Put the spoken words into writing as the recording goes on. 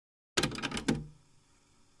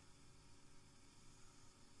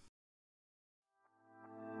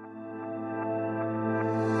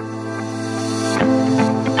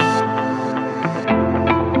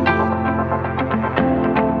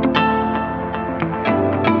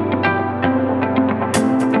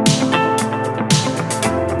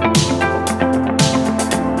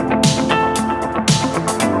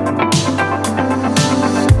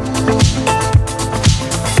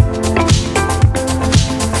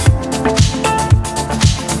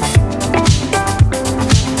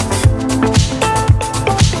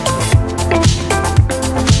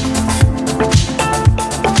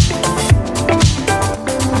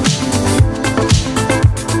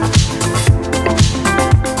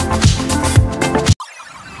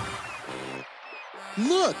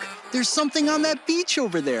There's something on that beach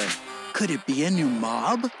over there. Could it be a new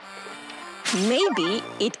mob? Maybe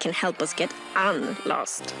it can help us get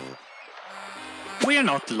unlost. We're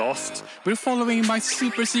not lost. We're following my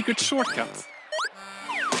super secret shortcut.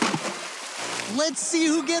 Let's see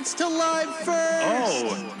who gets to live first!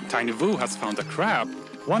 Oh, Tiny Woo has found a crab.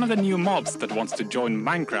 One of the new mobs that wants to join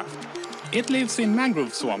Minecraft. It lives in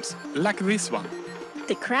mangrove swamps, like this one.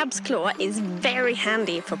 The crab's claw is very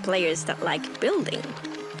handy for players that like building.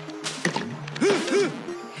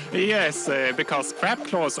 Yes, because crab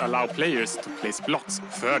claws allow players to place blocks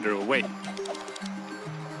further away.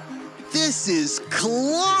 This is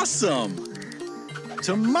clawsome!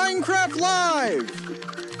 To Minecraft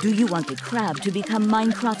Live! Do you want the crab to become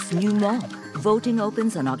Minecraft's new mob? Voting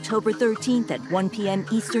opens on October 13th at 1 p.m.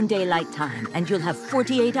 Eastern Daylight Time, and you'll have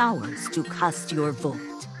 48 hours to cast your vote.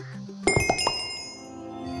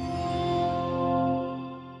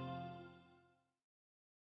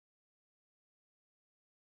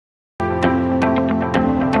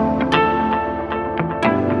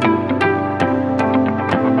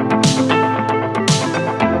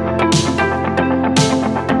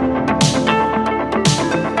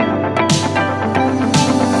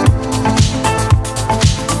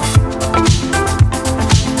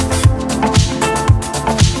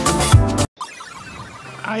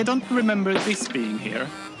 I don't remember this being here.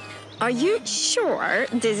 Are you sure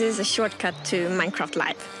this is a shortcut to Minecraft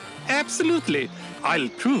Live? Absolutely. I'll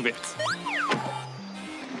prove it.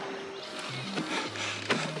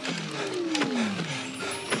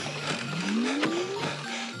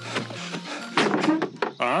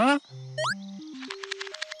 Huh?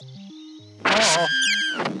 Oh.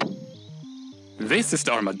 This is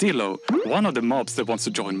the Armadillo, one of the mobs that wants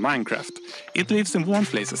to join Minecraft. It lives in warm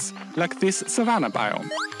places, like this savanna biome.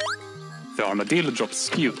 The Armadillo drops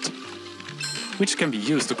scute, which can be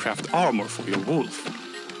used to craft armor for your wolf.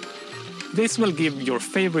 This will give your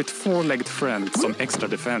favorite four-legged friend some extra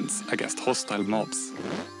defense against hostile mobs.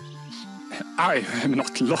 I am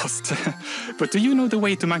not lost, but do you know the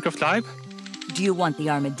way to Minecraft Live? Do you want the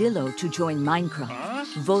Armadillo to join Minecraft? Huh?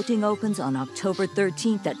 Voting opens on October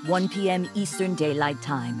 13th at 1 p.m. Eastern Daylight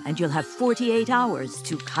Time, and you'll have 48 hours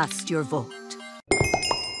to cast your vote.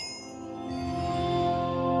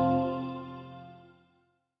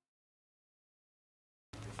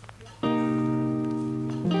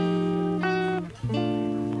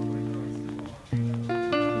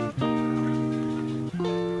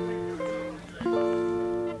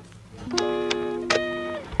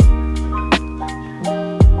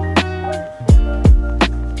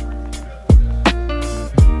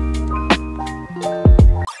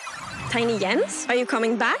 Tiny Jens, are you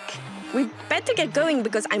coming back? We better get going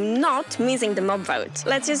because I'm not missing the mob vote.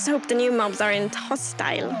 Let's just hope the new mobs aren't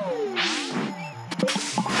hostile.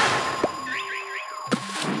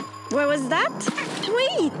 What was that?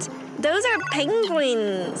 Wait, those are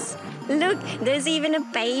penguins. Look, there's even a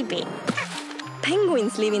baby.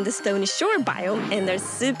 Penguins live in the Stony Shore biome and they're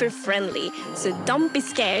super friendly, so don't be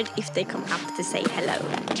scared if they come up to say hello.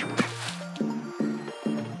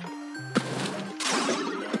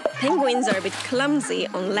 Penguins are a bit clumsy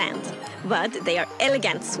on land, but they are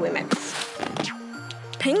elegant swimmers.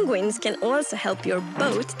 Penguins can also help your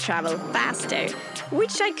boat travel faster,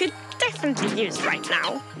 which I could definitely use right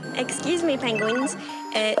now. Excuse me, penguins.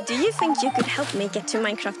 Do you think you could help me get to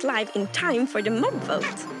Minecraft Live in time for the mob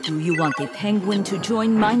vote? Do you want the penguin to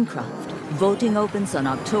join Minecraft? Voting opens on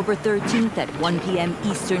October 13th at 1 p.m.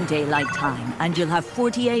 Eastern Daylight Time, and you'll have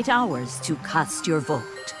 48 hours to cast your vote.